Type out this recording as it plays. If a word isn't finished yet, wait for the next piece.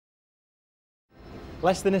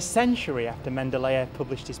Less than a century after Mendeleev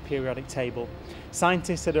published his periodic table,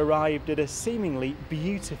 scientists had arrived at a seemingly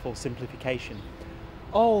beautiful simplification.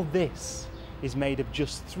 All this is made of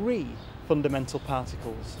just three fundamental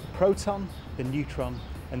particles: the proton, the neutron,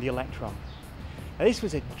 and the electron. Now, this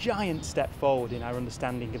was a giant step forward in our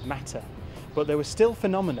understanding of matter, but there were still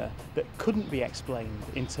phenomena that couldn't be explained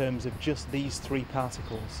in terms of just these three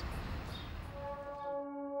particles.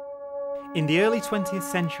 In the early 20th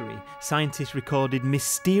century, scientists recorded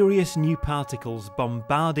mysterious new particles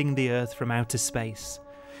bombarding the Earth from outer space.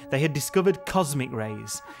 They had discovered cosmic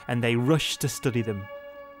rays, and they rushed to study them.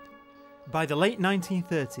 By the late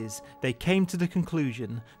 1930s, they came to the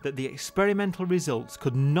conclusion that the experimental results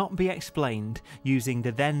could not be explained using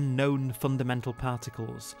the then known fundamental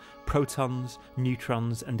particles: protons,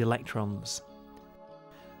 neutrons, and electrons.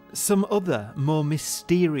 Some other, more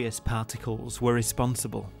mysterious particles were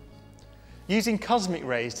responsible. Using cosmic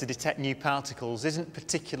rays to detect new particles isn't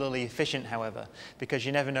particularly efficient, however, because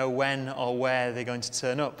you never know when or where they're going to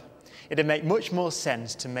turn up. It'd make much more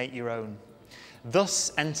sense to make your own.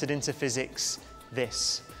 Thus entered into physics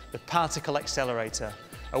this, the particle accelerator,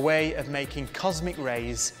 a way of making cosmic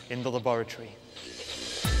rays in the laboratory.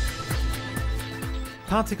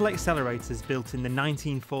 Particle accelerators built in the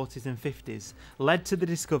 1940s and 50s led to the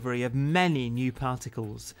discovery of many new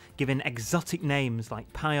particles, given exotic names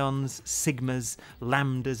like pions, sigmas,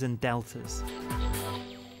 lambdas and deltas.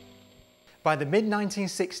 By the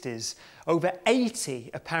mid-1960s, over 80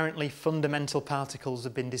 apparently fundamental particles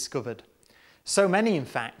had been discovered. So many, in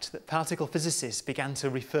fact, that particle physicists began to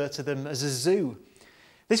refer to them as a zoo.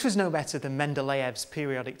 This was no better than Mendeleev's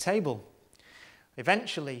periodic table.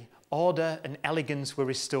 Eventually, order and elegance were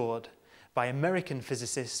restored by American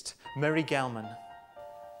physicist Murray Gell-Mann.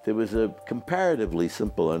 There was a comparatively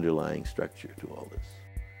simple underlying structure to all this.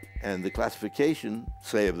 And the classification,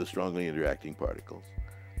 say, of the strongly interacting particles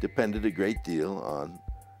depended a great deal on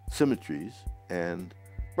symmetries and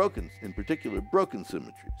in particular broken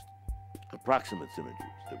symmetries, approximate symmetries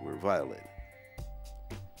that were violated.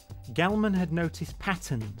 Gell-Mann had noticed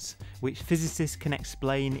patterns which physicists can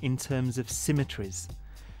explain in terms of symmetries,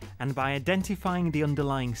 and by identifying the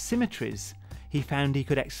underlying symmetries, he found he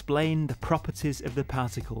could explain the properties of the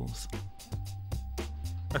particles.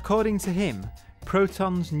 According to him,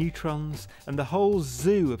 protons, neutrons, and the whole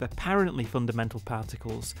zoo of apparently fundamental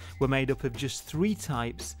particles were made up of just three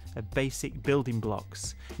types of basic building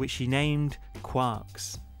blocks, which he named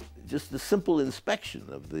quarks. Just the simple inspection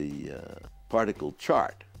of the particle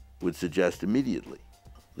chart would suggest immediately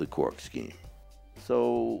the quark scheme.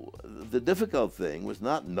 So the difficult thing was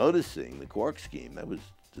not noticing the quark scheme. That was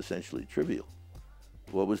essentially trivial.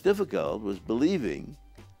 What was difficult was believing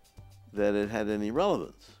that it had any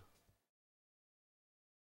relevance.